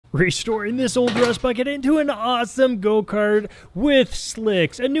Restoring this old rust bucket into an awesome go-kart with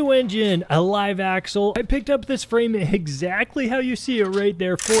slicks, a new engine, a live axle. I picked up this frame exactly how you see it right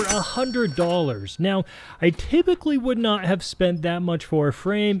there for $100. Now, I typically would not have spent that much for a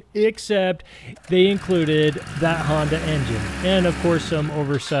frame, except they included that Honda engine. And of course, some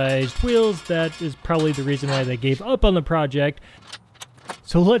oversized wheels. That is probably the reason why they gave up on the project.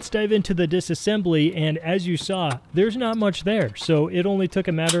 So let's dive into the disassembly, and as you saw, there's not much there. So it only took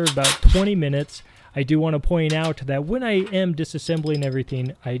a matter of about 20 minutes. I do want to point out that when I am disassembling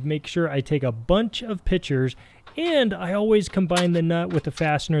everything, I make sure I take a bunch of pictures, and I always combine the nut with the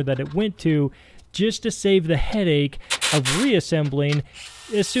fastener that it went to, just to save the headache of reassembling,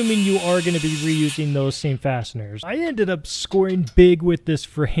 assuming you are going to be reusing those same fasteners. I ended up scoring big with this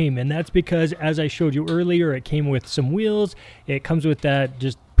frame, and that's because, as I showed you earlier, it came with some wheels. It comes with that,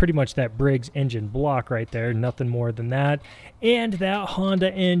 just pretty much that Briggs engine block right there, nothing more than that, and that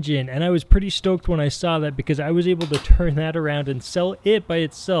Honda engine. And I was pretty stoked when I saw that, because I was able to turn that around and sell it by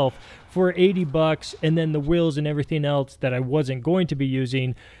itself for 80 bucks, and then the wheels and everything else that I wasn't going to be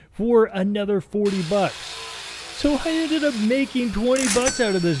using for another 40 bucks. So I ended up making 20 bucks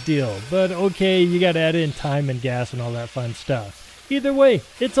out of this deal. But okay, you gotta add in time and gas and all that fun stuff. Either way,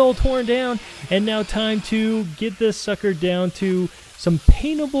 it's all torn down, and now time to get this sucker down to some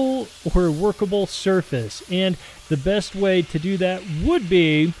paintable or workable surface. And the best way to do that would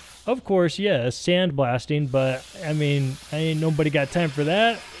be, of course, yes, sandblasting, but I mean, ain't nobody got time for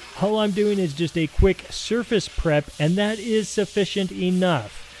that. All I'm doing is just a quick surface prep, and that is sufficient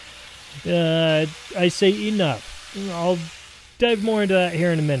enough. I say enough. I'll dive more into that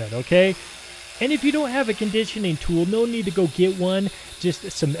here in a minute, okay? And if you don't have a conditioning tool, no need to go get one. Just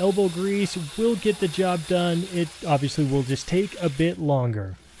some elbow grease will get the job done. It obviously will just take a bit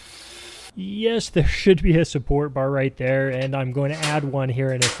longer. Yes, there should be a support bar right there, and I'm going to add one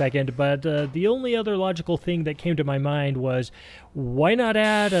here in a second, but the only other logical thing that came to my mind was, why not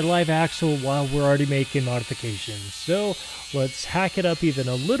add a live axle while we're already making modifications? So let's hack it up even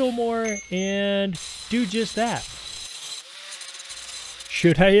a little more and do just that.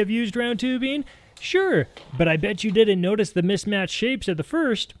 Should I have used round tubing? Sure, but I bet you didn't notice the mismatched shapes at the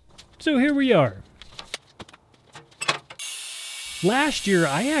first, so here we are. Last year,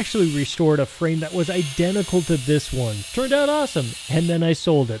 I actually restored a frame that was identical to this one. Turned out awesome, and then I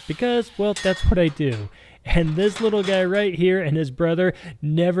sold it because, well, that's what I do. And this little guy right here and his brother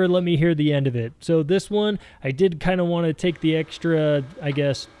never let me hear the end of it. So this one, I did kind of want to take the extra, I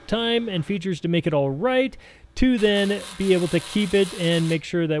guess, time and features to make it all right, to then be able to keep it and make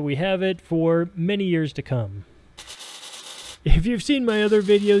sure that we have it for many years to come. If you've seen my other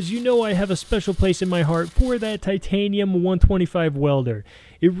videos, you know I have a special place in my heart for that titanium 125 welder.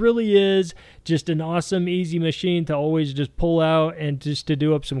 It really is just an awesome, easy machine to always just pull out and just to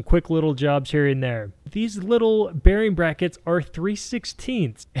do up some quick little jobs here and there. These little bearing brackets are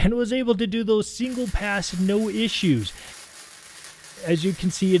 3/16 and was able to do those single pass, no issues. As you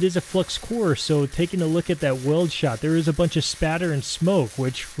can see, it is a flux core, so taking a look at that weld shot, there is a bunch of spatter and smoke,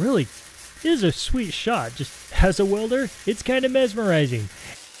 which really is a sweet shot. Just as a welder, it's kind of mesmerizing.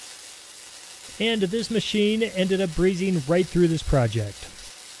 And this machine ended up breezing right through this project.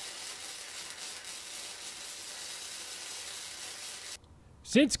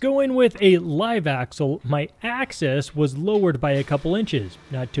 Since going with a live axle, my axis was lowered by a couple inches.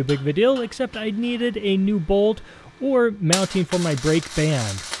 Not too big of a deal, except I needed a new bolt or mounting for my brake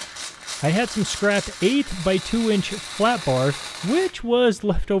band. I had some scrap 8 by 2 inch flat bar, which was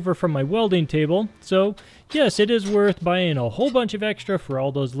left over from my welding table, so yes, it is worth buying a whole bunch of extra for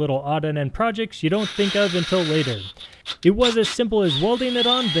all those little odd and end projects you don't think of until later. It was as simple as welding it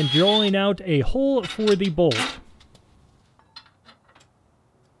on, then drilling out a hole for the bolt.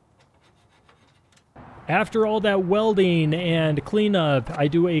 After all that welding and cleanup, I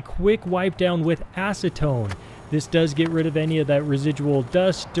do a quick wipe down with acetone. This does get rid of any of that residual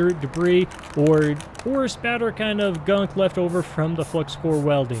dust, dirt, debris, or spatter kind of gunk left over from the flux core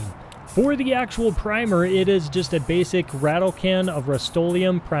welding. For the actual primer, it is just a basic rattle can of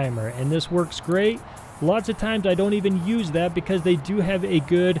Rust-Oleum primer, and this works great. Lots of times I don't even use that because they do have a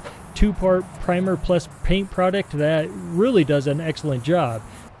good 2-part primer plus paint product that really does an excellent job.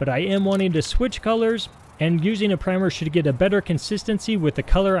 But I am wanting to switch colors, and using a primer should get a better consistency with the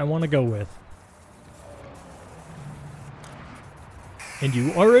color I want to go with. And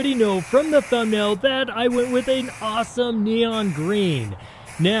you already know from the thumbnail that I went with an awesome neon green.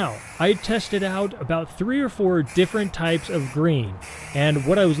 Now, I tested out about 3 or 4 different types of green, and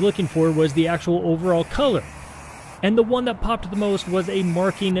what I was looking for was the actual overall color. And the one that popped the most was a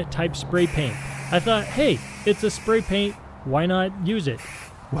marking type spray paint. I thought, hey, it's a spray paint, why not use it?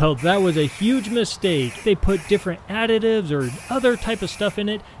 Well, that was a huge mistake. They put different additives or other type of stuff in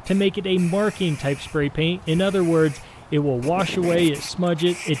it to make it a marking type spray paint. In other words, it will wash away, it smudge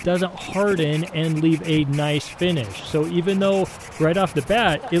it, it doesn't harden and leave a nice finish. So even though right off the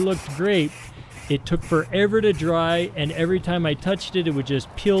bat it looked great, it took forever to dry, and every time I touched it, it would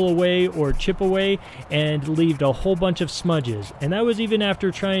just peel away or chip away and leave a whole bunch of smudges. And that was even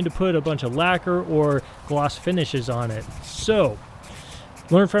after trying to put a bunch of lacquer or gloss finishes on it. So,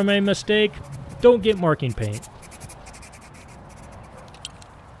 learn from my mistake, don't get marking paint.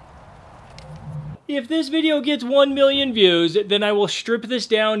 If this video gets 1 million views, then I will strip this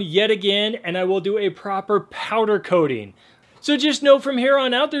down yet again and I will do a proper powder coating. So just know from here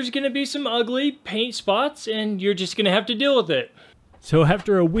on out there's going to be some ugly paint spots and you're just going to have to deal with it. So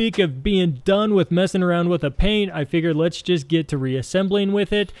after a week of being done with messing around with a paint, I figured let's just get to reassembling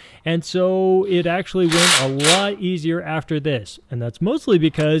with it. And so it actually went a lot easier after this. And that's mostly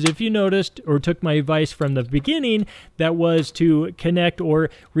because if you noticed or took my advice from the beginning, that was to connect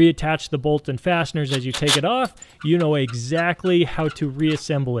or reattach the bolts and fasteners as you take it off, you know exactly how to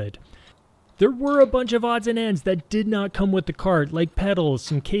reassemble it. There were a bunch of odds and ends that did not come with the cart, like pedals,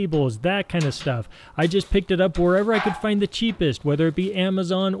 some cables, that kind of stuff. I just picked it up wherever I could find the cheapest, whether it be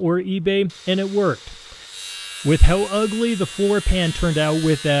Amazon or eBay, and it worked. With how ugly the floor pan turned out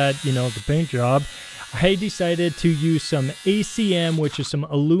with that, the paint job, I decided to use some ACM, which is some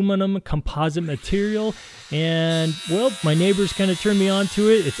aluminum composite material, and, well, my neighbors kind of turned me on to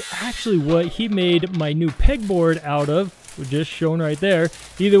it. It's actually what he made my new pegboard out of, just shown right there.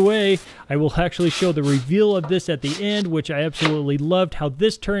 Either way, I will actually show the reveal of this at the end, which I absolutely loved how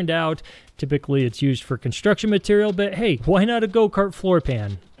this turned out. Typically, it's used for construction material, but hey, why not a go-kart floor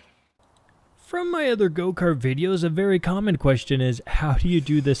pan? From my other go-kart videos, a very common question is, how do you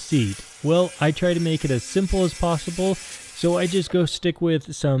do the seat? Well, I try to make it as simple as possible, so I just go stick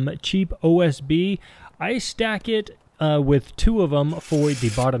with some cheap OSB. I stack it with 2 of them for the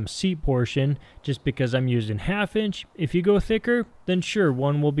bottom seat portion, just because I'm using 1/2 inch. If you go thicker, then sure,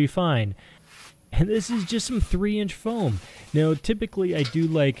 1 will be fine. And this is just some 3-inch foam. Now, typically I do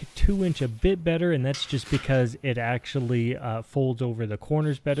like 2-inch a bit better, and that's just because it actually folds over the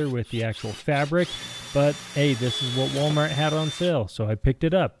corners better with the actual fabric. But hey, this is what Walmart had on sale, so I picked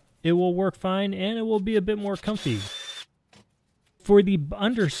it up. It will work fine, and it will be a bit more comfy. For the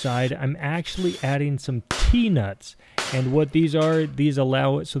underside, I'm actually adding some T-nuts. And what these are, these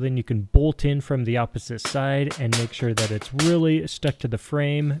allow it so then you can bolt in from the opposite side and make sure that it's really stuck to the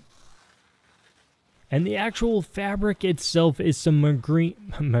frame. And the actual fabric itself is some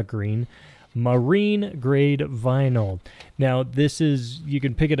marine grade vinyl. Now this is, you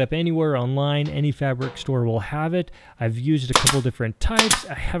can pick it up anywhere online, any fabric store will have it. I've used a couple different types.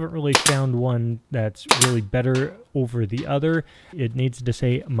 I haven't really found one that's really better over the other. It needs to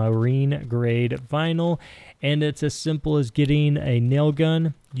say marine grade vinyl, and it's as simple as getting a nail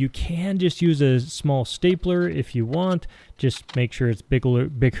gun. You can just use a small stapler if you want. Just make sure it's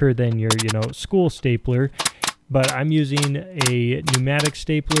bigger than your school stapler. But I'm using a pneumatic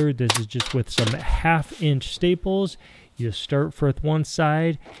stapler. This is just with some 1/2 inch staples. You start with one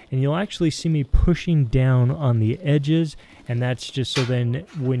side, and you'll actually see me pushing down on the edges, and that's just so then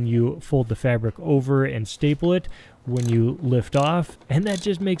when you fold the fabric over and staple it, when you lift off, and that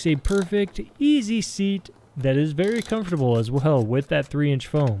just makes a perfect, easy seat that is very comfortable as well with that 3-inch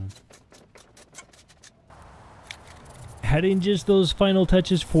foam. Adding just those final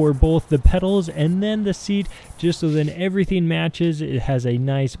touches for both the pedals and then the seat, just so then everything matches. It has a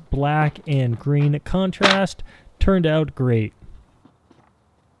nice black and green contrast. Turned out great.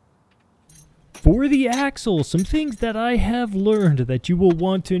 For the axle, some things that I have learned that you will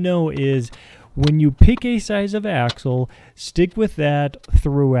want to know is when you pick a size of axle, stick with that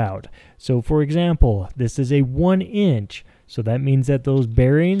throughout. So for example, this is a 1 inch. So that means that those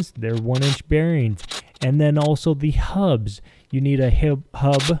bearings, they're 1-inch bearings. And then also the hubs. You need a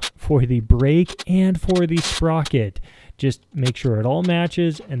hub for the brake and for the sprocket. Just make sure it all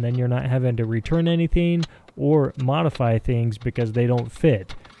matches, and then you're not having to return anything or modify things because they don't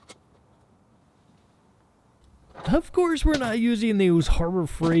fit. Of course, we're not using those Harbor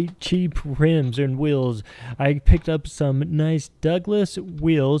Freight cheap rims and wheels. I picked up some nice Douglas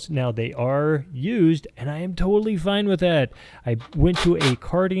wheels. Now, they are used, and I am totally fine with that. I went to a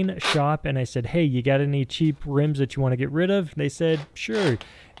karting shop, and I said, hey, you got any cheap rims that you want to get rid of? They said, sure.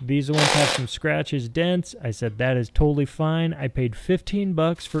 These ones have some scratches, dents. I said, that is totally fine. I paid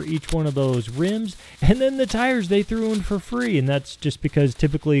 $15 for each one of those rims. And then the tires they threw in for free. And that's just because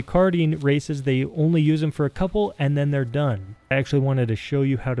typically karting races, they only use them for a couple and then they're done. I actually wanted to show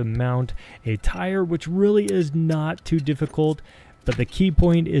you how to mount a tire, which really is not too difficult. But the key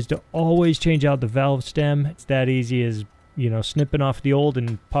point is to always change out the valve stem. It's that easy as, you know, snipping off the old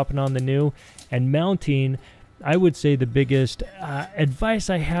and popping on the new. And mounting, I would say the biggest advice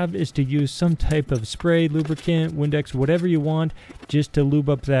I have is to use some type of spray, lubricant, Windex, whatever you want, just to lube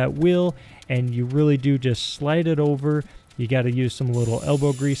up that wheel. And you really do just slide it over. You got to use some little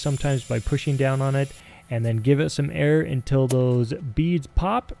elbow grease sometimes by pushing down on it, and then give it some air until those beads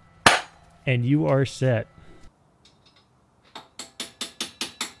pop, and you are set.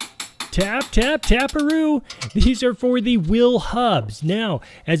 Tap, tap, taparoo. These are for the wheel hubs. Now,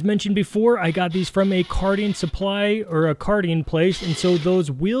 as mentioned before, I got these from a karting supply or a karting place, and so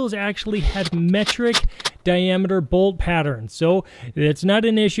those wheels actually had metric diameter bolt patterns. So it's not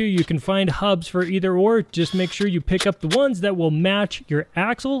an issue. You can find hubs for either or. Just make sure you pick up the ones that will match your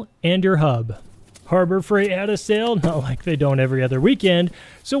axle and your hub. Harbor Freight had a sale, not like they don't every other weekend,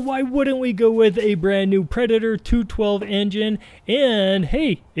 so why wouldn't we go with a brand new Predator 212 engine? And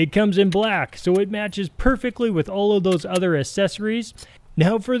hey, it comes in black, so it matches perfectly with all of those other accessories.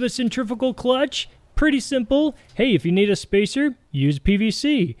 Now for the centrifugal clutch, pretty simple. Hey, if you need a spacer, use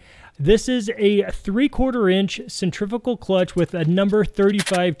PVC. This is a 3/4 inch centrifugal clutch with a number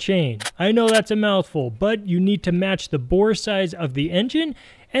 35 chain. I know that's a mouthful, but you need to match the bore size of the engine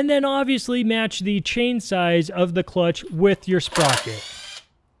and then obviously match the chain size of the clutch with your sprocket.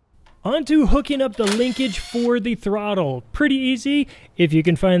 On to hooking up the linkage for the throttle. Pretty easy. If you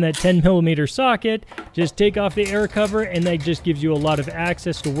can find that 10mm socket, just take off the air cover and that just gives you a lot of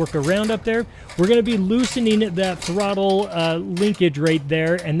access to work around up there. We're going to be loosening that throttle linkage right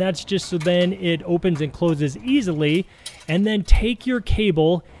there, and that's just so then it opens and closes easily. And then take your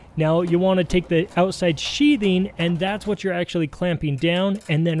cable. Now you want to take the outside sheathing, and that's what you're actually clamping down.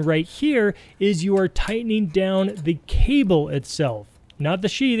 And then right here is you are tightening down the cable itself. Not the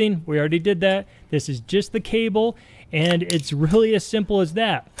sheathing, we already did that. This is just the cable, and it's really as simple as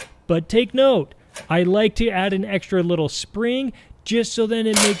that. But take note, I like to add an extra little spring just so then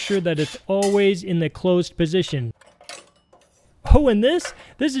it makes sure that it's always in the closed position. Oh, and this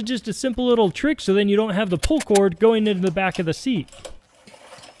is just a simple little trick so then you don't have the pull cord going into the back of the seat.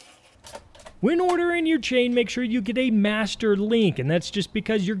 When ordering your chain, make sure you get a master link, and that's just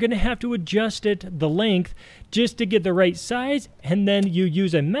because you're going to have to adjust it, the length, just to get the right size, and then you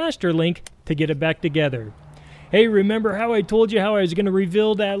use a master link to get it back together. Hey, remember how I told you how I was going to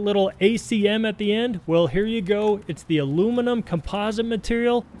reveal that little ACM at the end? Well, here you go. It's the aluminum composite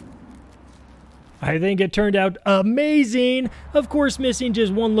material. I think it turned out amazing. Of course, missing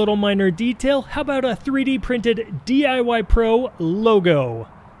just one little minor detail. How about a 3D printed DIY Pro logo?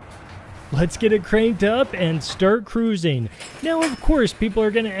 Let's get it cranked up and start cruising. Now, of course, people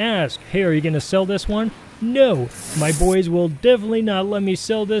are going to ask, hey, are you going to sell this one? No, my boys will definitely not let me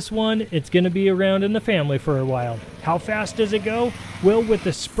sell this one. It's going to be around in the family for a while. How fast does it go? Well, with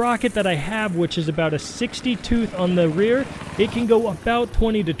the sprocket that I have, which is about a 60 tooth on the rear, it can go about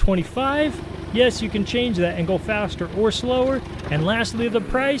 20 to 25. Yes, you can change that and go faster or slower. And lastly, the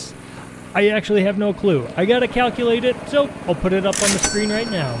price, I actually have no clue. I got to calculate it, so I'll put it up on the screen right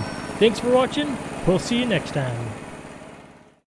now. Thanks for watching. We'll see you next time.